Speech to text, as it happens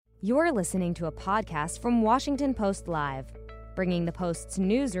You're listening to a podcast from Washington Post Live, bringing the Post's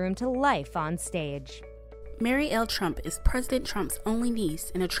newsroom to life on stage. Mary L. Trump is President Trump's only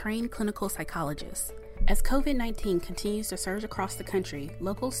niece and a trained clinical psychologist. As COVID-19 continues to surge across the country,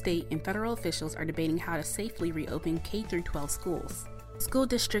 local, state, and federal officials are debating how to safely reopen K-12 schools. School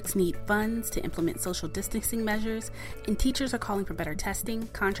districts need funds to implement social distancing measures, and teachers are calling for better testing,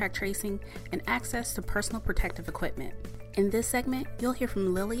 contact tracing, and access to personal protective equipment. In this segment, you'll hear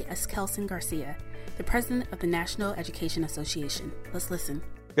from Lily Eskelsen Garcia, the president of the National Education Association. Let's listen.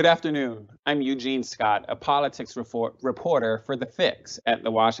 Good afternoon. I'm Eugene Scott, a politics reporter for The Fix at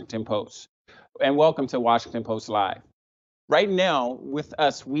The Washington Post. And welcome to Washington Post Live. Right now with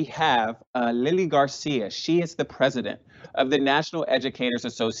us, we have Lily Garcia. She is the president of the National Educators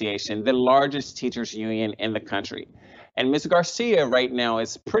Association, the largest teachers union in the country. And Ms. Garcia right now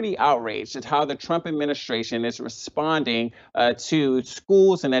is pretty outraged at how the Trump administration is responding to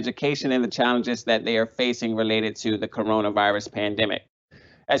schools and education and the challenges that they are facing related to the coronavirus pandemic.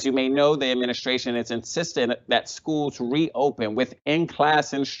 As you may know, the administration is insistent that schools reopen with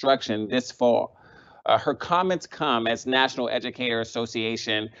in-class instruction this fall. Her comments come as National Educator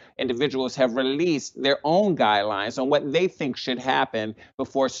Association individuals have released their own guidelines on what they think should happen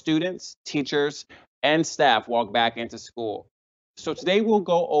before students, teachers, and staff walk back into school. So today we'll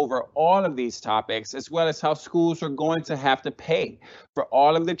go over all of these topics, as well as how schools are going to have to pay for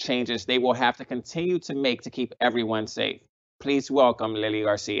all of the changes they will have to continue to make to keep everyone safe. Please welcome Lily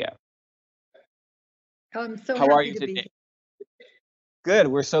Garcia. I'm so How are happy you to today? be. Good.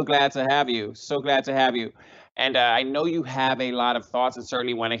 We're so glad to have you. So glad to have you. And I know you have a lot of thoughts and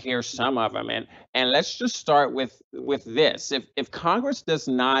certainly want to hear some of them. And let's just start with this. If Congress does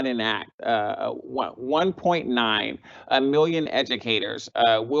not enact 1.9 million educators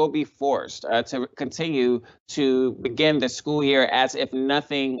will be forced to continue to begin the school year as if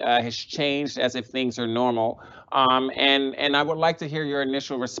nothing has changed, as if things are normal. And I would like to hear your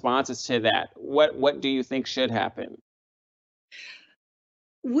initial responses to that. What do you think should happen?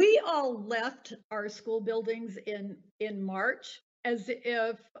 We all left our school buildings in March as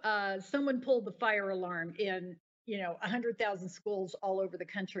if someone pulled the fire alarm in 100,000 schools all over the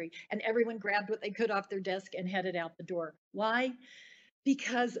country, and everyone grabbed what they could off their desk and headed out the door. Why?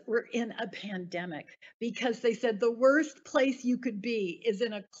 Because we're in a pandemic. Because they said the worst place you could be is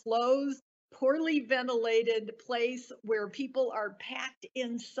in a closed, poorly ventilated place where people are packed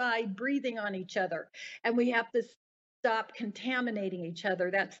inside, breathing on each other, and we have to stop contaminating each other.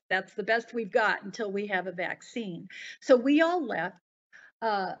 That's the best we've got until we have a vaccine. So we all left.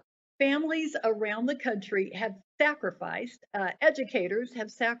 Families around the country have sacrificed. Educators have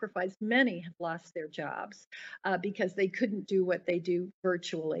sacrificed. Many have lost their jobs because they couldn't do what they do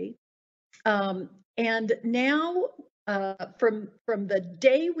virtually. And now, from the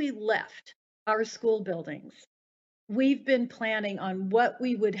day we left our school buildings, we've been planning on what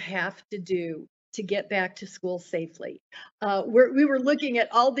we would have to do to get back to school safely. We were looking at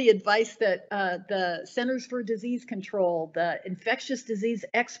all the advice that the Centers for Disease Control, the infectious disease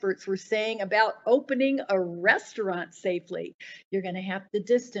experts were saying about opening a restaurant safely. You're going to have to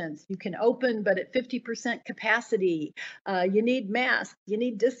distance. You can open, but at 50% capacity. You need masks. You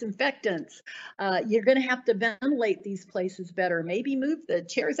need disinfectants. You're going to have to ventilate these places better. Maybe move the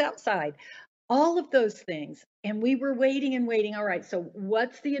chairs outside. All of those things. And we were waiting and waiting. All right, so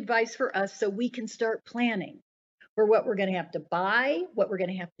what's the advice for us so we can start planning for what we're going to have to buy, what we're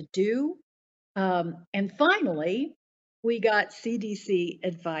going to have to do? And finally, we got CDC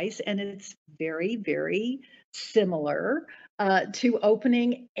advice, and it's very, very similar to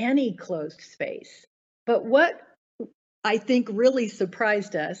opening any closed space. But what I think really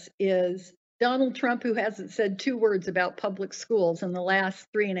surprised us is Donald Trump, who hasn't said two words about public schools in the last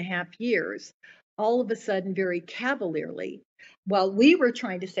 3.5 years, all of a sudden very cavalierly, while we were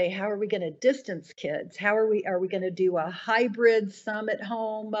trying to say, how are we going to distance kids? How are we going to do a hybrid, some at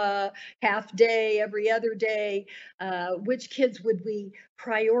home, half day, every other day? Which kids would we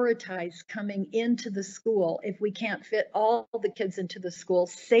prioritize coming into the school if we can't fit all the kids into the school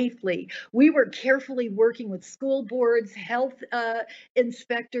safely? We were carefully working with school boards, health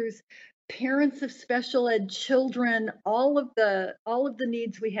inspectors, parents of special ed children, all of the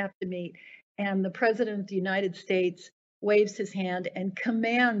needs we have to meet. And the President of the United States waves his hand and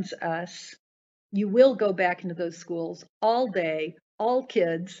commands us, you will go back into those schools all day, all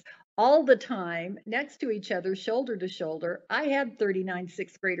kids, all the time, next to each other, shoulder to shoulder. I had 39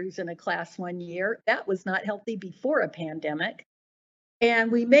 sixth graders in a class one year. That was not healthy before a pandemic.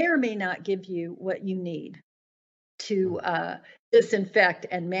 And we may or may not give you what you need to disinfect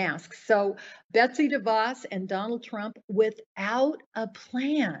and mask. So Betsy DeVos and Donald Trump, without a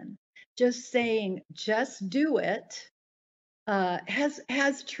plan, just saying, just do it,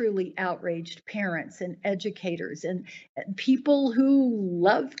 has truly outraged parents and educators and people who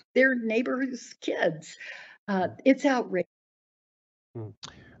love their neighbor's kids. It's outrageous.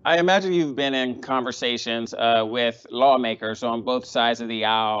 I imagine you've been in conversations with lawmakers on both sides of the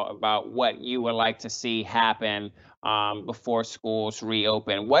aisle about what you would like to see happen before schools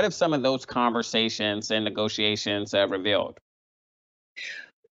reopen. What have some of those conversations and negotiations revealed?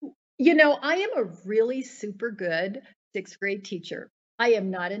 You know, I am a really super good 6th grade teacher. I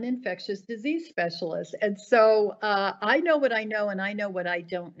am not an infectious disease specialist. And so I know what I know and I know what I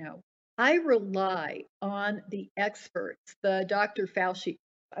don't know. I rely on the experts, the Dr. Fauci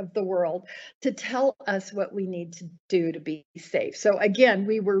of the world, to tell us what we need to do to be safe. So again,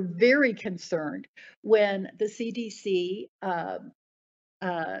 we were very concerned when the CDC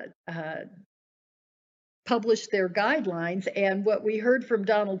published their guidelines. And what we heard from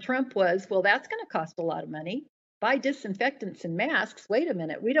Donald Trump was, well, that's going to cost a lot of money. Buy disinfectants and masks. Wait a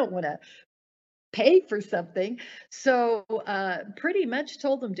minute, we don't want to pay for something. So pretty much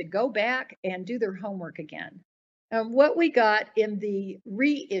told them to go back and do their homework again. What we got in the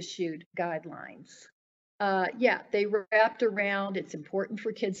reissued guidelines, they wrapped around, it's important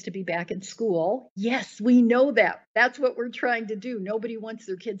for kids to be back in school. Yes, we know that. That's what we're trying to do. Nobody wants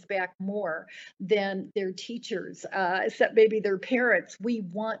their kids back more than their teachers, except maybe their parents. We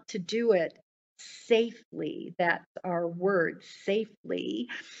want to do it safely. That's our word, safely.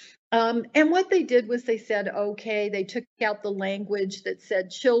 And what they did was they said, okay, they took out the language that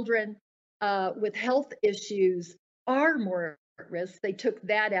said children with health issues are more at risk. They took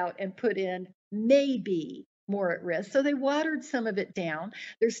that out and put in maybe more at risk. So they watered some of it down.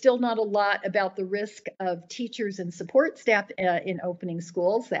 There's still not a lot about the risk of teachers and support staff in opening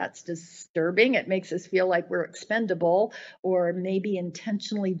schools. That's disturbing. It makes us feel like we're expendable or maybe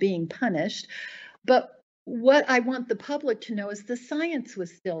intentionally being punished. But what I want the public to know is the science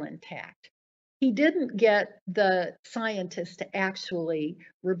was still intact. He didn't get the scientists to actually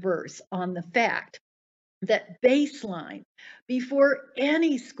reverse on the fact that baseline before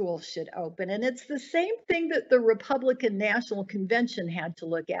any school should open. And it's the same thing that the Republican National Convention had to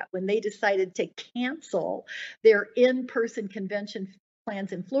look at when they decided to cancel their in-person convention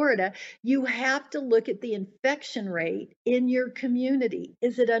plans in Florida. You have to look at the infection rate in your community.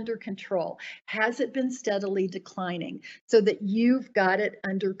 Is it under control? Has it been steadily declining so that you've got it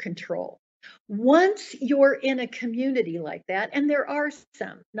under control? Once you're in a community like that, and there are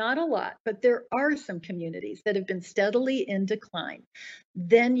some, not a lot, but there are some communities that have been steadily in decline,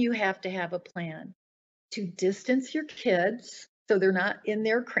 then you have to have a plan to distance your kids so they're not in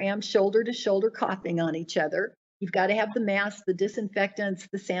there crammed shoulder to shoulder coughing on each other. You've got to have the masks, the disinfectants,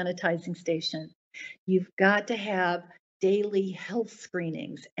 the sanitizing station. You've got to have daily health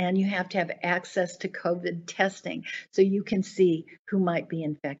screenings, and you have to have access to COVID testing so you can see who might be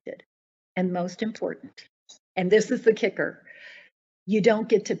infected. And most important, and this is the kicker, you don't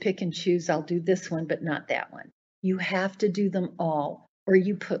get to pick and choose, I'll do this one, but not that one. You have to do them all, or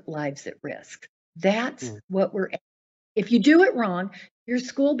you put lives at risk. That's what we're at. If you do it wrong, your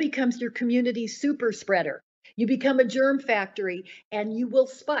school becomes your community super spreader. You become a germ factory, and you will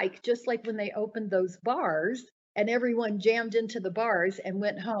spike, just like when they opened those bars and everyone jammed into the bars and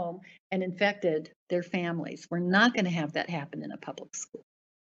went home and infected their families. We're not going to have that happen in a public school.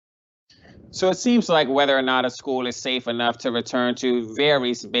 So it seems like whether or not a school is safe enough to return to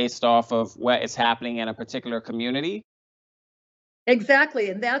varies based off of what is happening in a particular community. Exactly,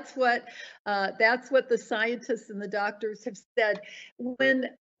 and that's what the scientists and the doctors have said.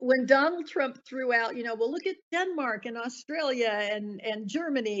 When Donald Trump threw out, well, look at Denmark and Australia and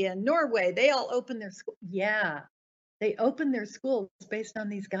Germany and Norway, they all opened their school. Yeah, they opened their schools based on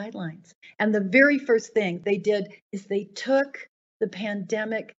these guidelines. And the very first thing they did is they took the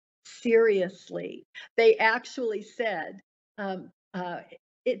pandemic seriously. They actually said,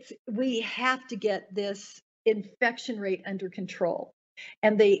 we have to get this infection rate under control.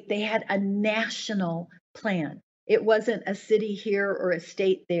 And they had a national plan. It wasn't a city here or a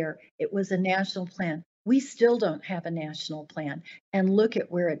state there. It was a national plan. We still don't have a national plan, and look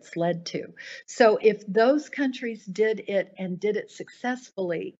at where it's led to. So if those countries did it and did it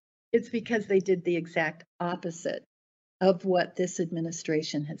successfully, it's because they did the exact opposite of what this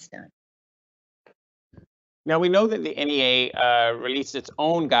administration has done. Now, we know that the NEA released its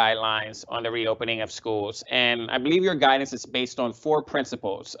own guidelines on the reopening of schools, and I believe your guidance is based on 4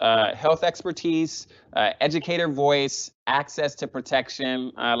 principles: health expertise, educator voice, access to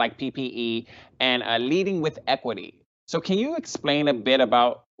protection like PPE, and leading with equity. So can you explain a bit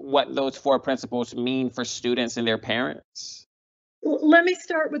about what those four principles mean for students and their parents? Let me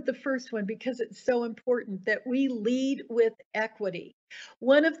start with the first one because it's so important that we lead with equity.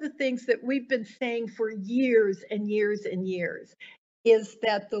 One of the things that we've been saying for years and years and years is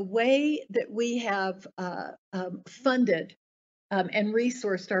that the way that we have funded and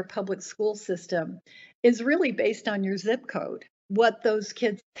resourced our public school system is really based on your zip code, what those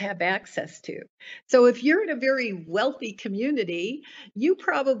kids have access to. So if you're in a very wealthy community, you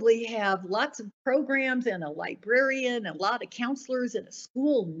probably have lots of programs and a librarian, a lot of counselors, and a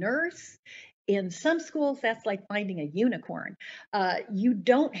school nurse. In some schools, that's like finding a unicorn. You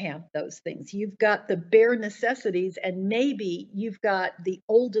don't have those things. You've got the bare necessities, and maybe you've got the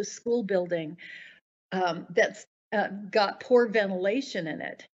oldest school building that's got poor ventilation in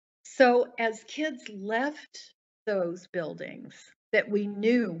it. So as kids left those buildings that we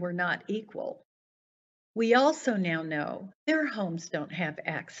knew were not equal, we also now know their homes don't have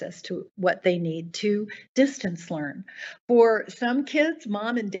access to what they need to distance learn. For some kids,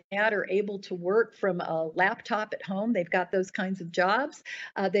 mom and dad are able to work from a laptop at home. They've got those kinds of jobs.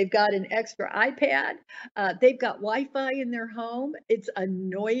 They've got an extra iPad. They've got Wi-Fi in their home. It's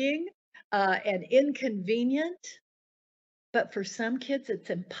annoying and inconvenient. But for some kids,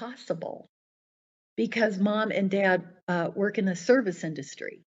 it's impossible because mom and dad work in the service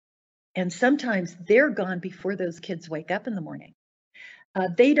industry. And sometimes they're gone before those kids wake up in the morning.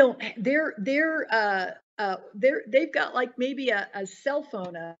 They don't, they've got like maybe a cell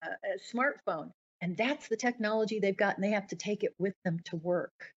phone, a smartphone, and that's the technology they've got, and they have to take it with them to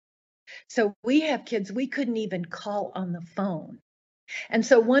work. So we have kids we couldn't even call on the phone. And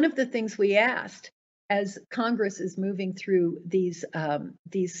so one of the things we asked as Congress is moving through these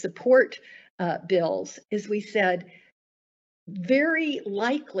support bills is we said, very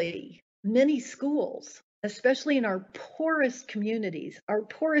likely many schools, especially in our poorest communities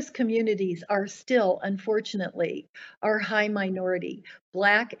are still, unfortunately, our high minority,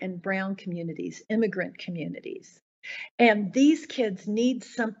 Black and brown communities, immigrant communities. And these kids need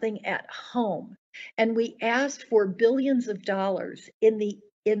something at home. And we asked for billions of dollars in the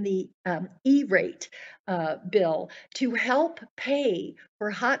E-rate bill to help pay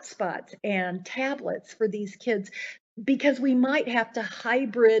for hotspots and tablets for these kids, because we might have to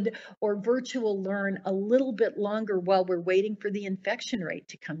hybrid or virtual learn a little bit longer while we're waiting for the infection rate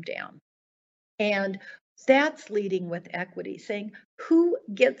to come down. And that's leading with equity, saying who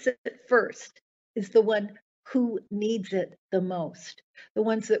gets it first is the one who needs it the most, the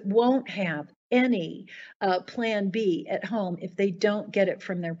ones that won't have any plan B at home if they don't get it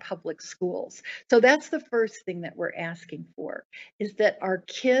from their public schools. So that's the first thing that we're asking for, is that our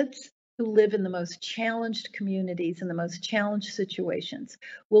kids who live in the most challenged communities and the most challenged situations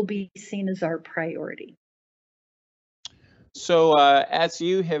will be seen as our priority. So, as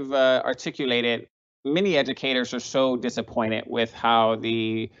you have articulated, many educators are so disappointed with how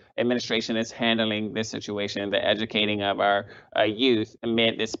the administration is handling this situation, the educating of our youth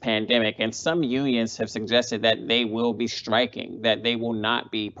amid this pandemic. And some unions have suggested that they will be striking, that they will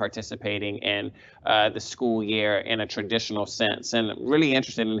not be participating in the school year in a traditional sense. And really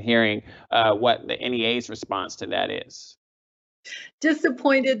interested in hearing what the NEA's response to that is.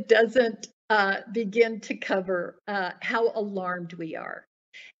 Disappointed doesn't begin to cover how alarmed we are.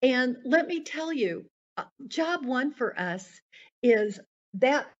 And let me tell you, job one for us is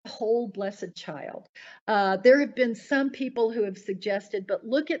that whole blessed child. There have been some people who have suggested, but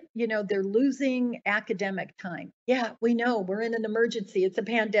look at, they're losing academic time. Yeah, we know we're in an emergency. It's a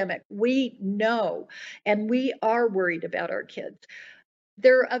pandemic. We know, and we are worried about our kids.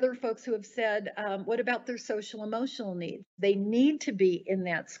 There are other folks who have said, what about their social emotional needs? They need to be in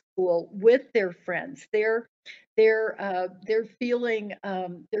that school with their friends. They're feeling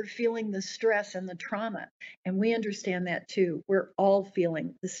the stress and the trauma, and we understand that too. We're all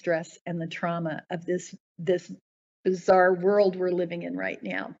feeling the stress and the trauma of this bizarre world we're living in right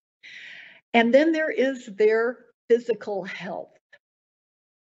now. And then there is their physical health.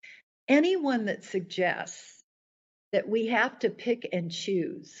 Anyone that suggests that we have to pick and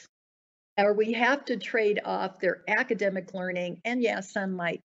choose, or we have to trade off their academic learning, and yes, some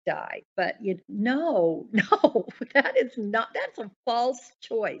might die, but no, that's a false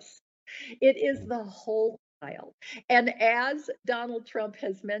choice. It is the whole child. And as Donald Trump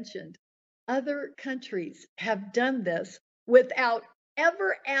has mentioned, other countries have done this without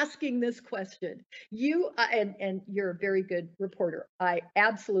ever asking this question. And you're a very good reporter. I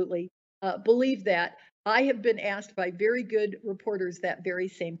absolutely believe that. I have been asked by very good reporters that very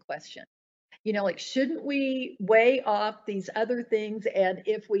same question. Like, shouldn't we weigh off these other things? And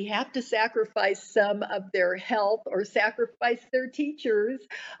if we have to sacrifice some of their health or sacrifice their teachers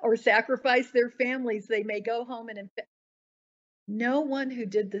or sacrifice their families, they may go home and infect. No one who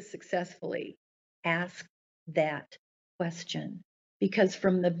did this successfully asked that question, because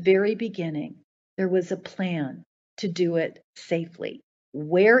from the very beginning, there was a plan to do it safely,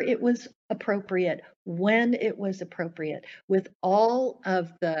 where it was appropriate, when it was appropriate, with all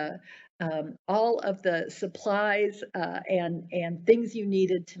of the supplies and things you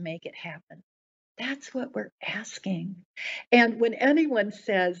needed to make it happen. That's what we're asking. And when anyone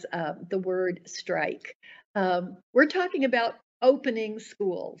says the word strike, we're talking about opening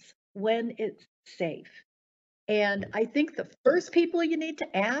schools when it's safe. And I think the first people you need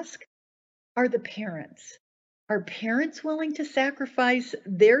to ask are the parents. Are parents willing to sacrifice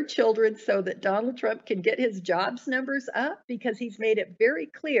their children so that Donald Trump can get his jobs numbers up? Because he's made it very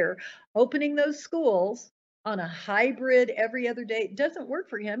clear opening those schools on a hybrid every other day doesn't work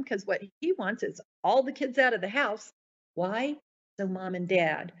for him, because what he wants is all the kids out of the house. Why? So mom and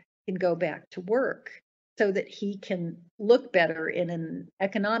dad can go back to work, so that he can look better in an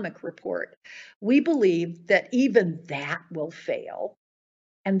economic report. We believe that even that will fail,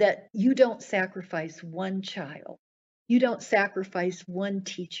 and that you don't sacrifice one child. You don't sacrifice one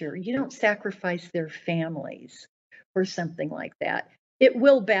teacher. You don't sacrifice their families for something like that. It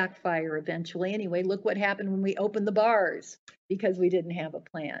will backfire eventually. Anyway, look what happened when we opened the bars because we didn't have a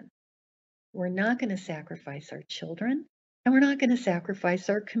plan. We're not going to sacrifice our children, and we're not going to sacrifice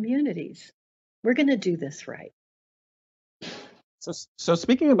our communities. We're going to do this right. So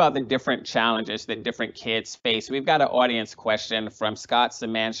speaking about the different challenges that different kids face, we've got an audience question from Scott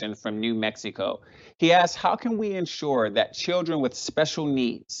Samantian from New Mexico. He asks, how can we ensure that children with special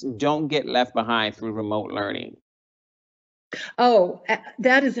needs don't get left behind through remote learning? Oh,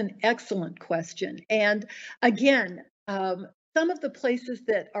 that is an excellent question. And again, some of the places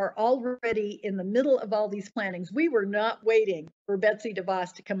that are already in the middle of all these plannings, we were not waiting for Betsy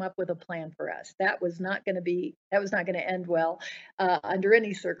DeVos to come up with a plan for us. That was not going to end well under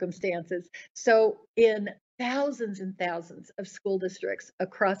any circumstances. So in thousands and thousands of school districts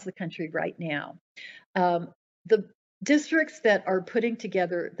across the country right now, the districts that are putting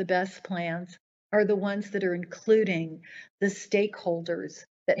together the best plans are the ones that are including the stakeholders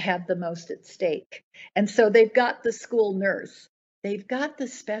that have the most at stake. And so they've got the school nurse, they've got the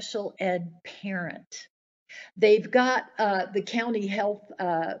special ed parent, they've got the county health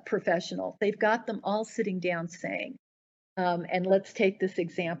professional, they've got them all sitting down saying, and let's take this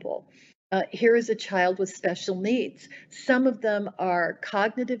example. Here is a child with special needs. Some of them are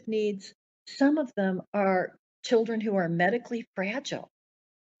cognitive needs, some of them are children who are medically fragile.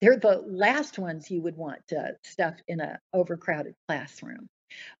 They're the last ones you would want to stuff in an overcrowded classroom.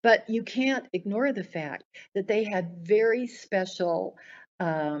 But you can't ignore the fact that they had very special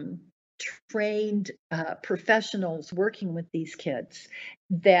trained professionals working with these kids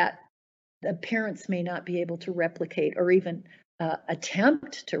that the parents may not be able to replicate or even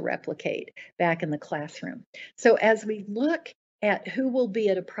attempt to replicate back in the classroom. So as we look at who will be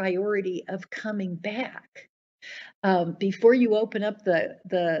at a priority of coming back, before you open up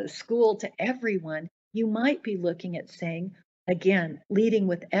the school to everyone, you might be looking at saying, again, leading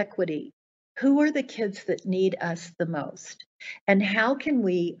with equity, who are the kids that need us the most? And how can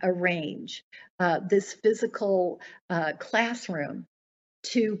we arrange this physical classroom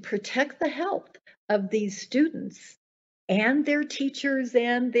to protect the health of these students and their teachers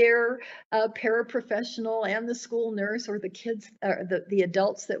and their paraprofessional and the school nurse or the kids, or the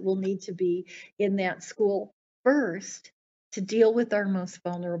adults that will need to be in that school first to deal with our most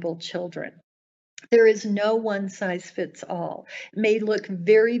vulnerable children. There is no one size fits all. It may look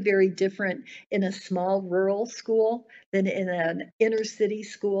very, very different in a small rural school than in an inner city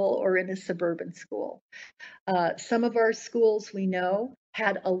school or in a suburban school. Some of our schools we know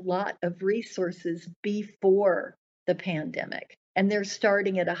had a lot of resources before the pandemic, and they're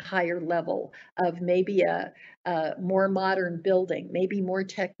starting at a higher level of maybe a more modern building, maybe more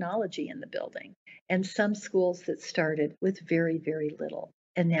technology in the building, and some schools that started with very, very little,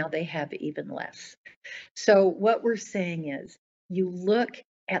 and now they have even less. So what we're saying is, you look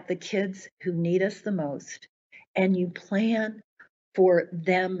at the kids who need us the most, and you plan for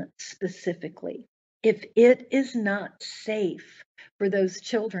them specifically. If it is not safe for those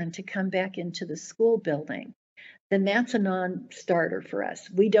children to come back into the school building, then that's a non-starter for us.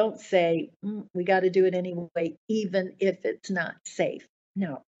 We don't say, we got to do it anyway, even if it's not safe.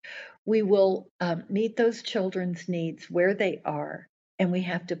 No, we will meet those children's needs where they are, and we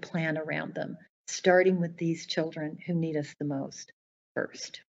have to plan around them, starting with these children who need us the most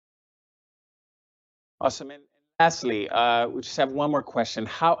first. Awesome. And lastly, we just have one more question.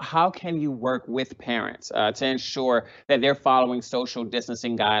 How can you work with parents to ensure that they're following social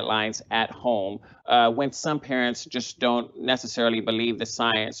distancing guidelines at home when some parents just don't necessarily believe the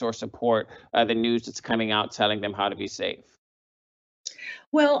science or support the news that's coming out telling them how to be safe?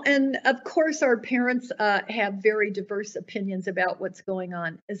 Well, and of course, our parents have very diverse opinions about what's going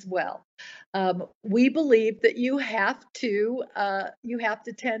on as well. We believe that you have to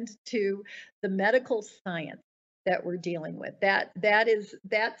tend to the medical science that we're dealing with. That's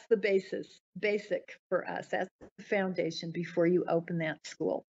the basic for us. That's the foundation before you open that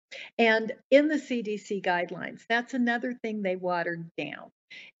school. And in the CDC guidelines, that's another thing they watered down,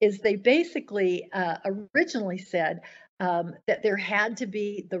 is they basically originally said that there had to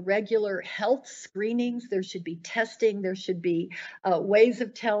be the regular health screenings, there should be testing, there should be ways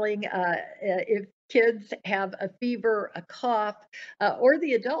of telling if kids have a fever, a cough, or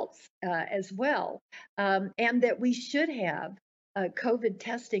the adults as well, and that we should have COVID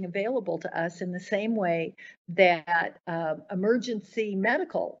testing available to us in the same way that emergency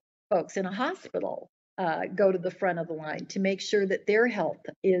medical folks in a hospital go to the front of the line to make sure that their health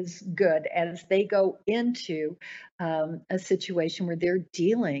is good as they go into a situation where they're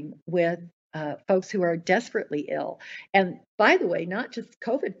dealing with folks who are desperately ill. And by the way, not just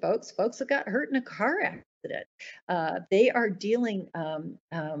COVID folks who got hurt in a car accident. They are dealing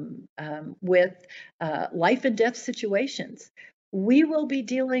with life and death situations. We will be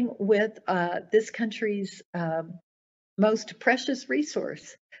dealing with this country's most precious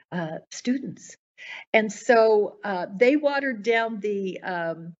resource, students. And so they watered down the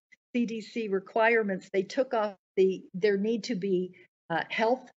CDC requirements. They took off there need to be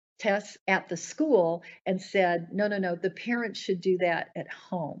health tests at the school and said, no, the parents should do that at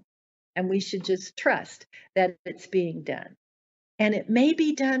home. And we should just trust that it's being done. And it may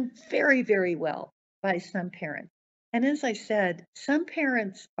be done very, very well by some parents. And as I said, some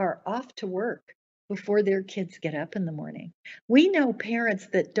parents are off to work before their kids get up in the morning. We know parents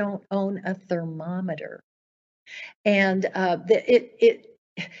that don't own a thermometer. And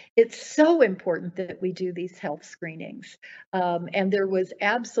it's so important that we do these health screenings. And there was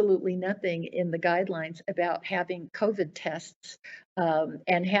absolutely nothing in the guidelines about having COVID tests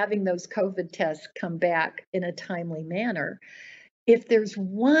and having those COVID tests come back in a timely manner. If there's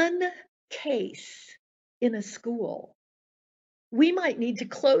one case in a school, we might need to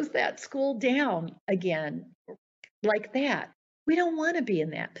close that school down again like that. We don't want to be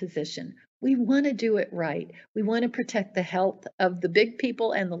in that position. We want to do it right. We want to protect the health of the big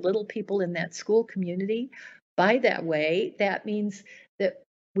people and the little people in that school community. By that way, that means that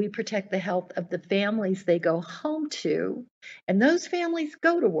we protect the health of the families they go home to, and those families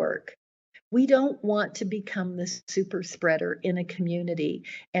go to work. We don't want to become the super spreader in a community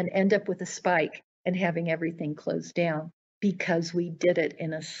and end up with a spike and having everything closed down because we did it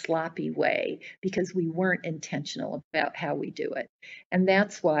in a sloppy way, because we weren't intentional about how we do it. And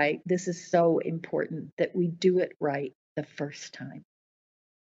that's why this is so important that we do it right the first time.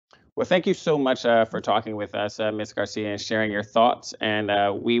 Well, thank you so much for talking with us, Ms. Garcia, and sharing your thoughts. And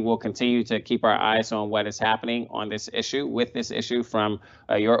we will continue to keep our eyes on what is happening on this issue from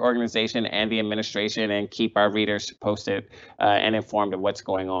your organization and the administration, and keep our readers posted and informed of what's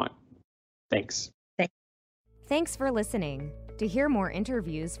going on. Thanks. Thanks for listening. To hear more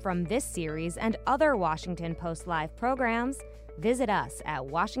interviews from this series and other Washington Post Live programs, visit us at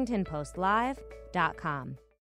WashingtonPostLive.com.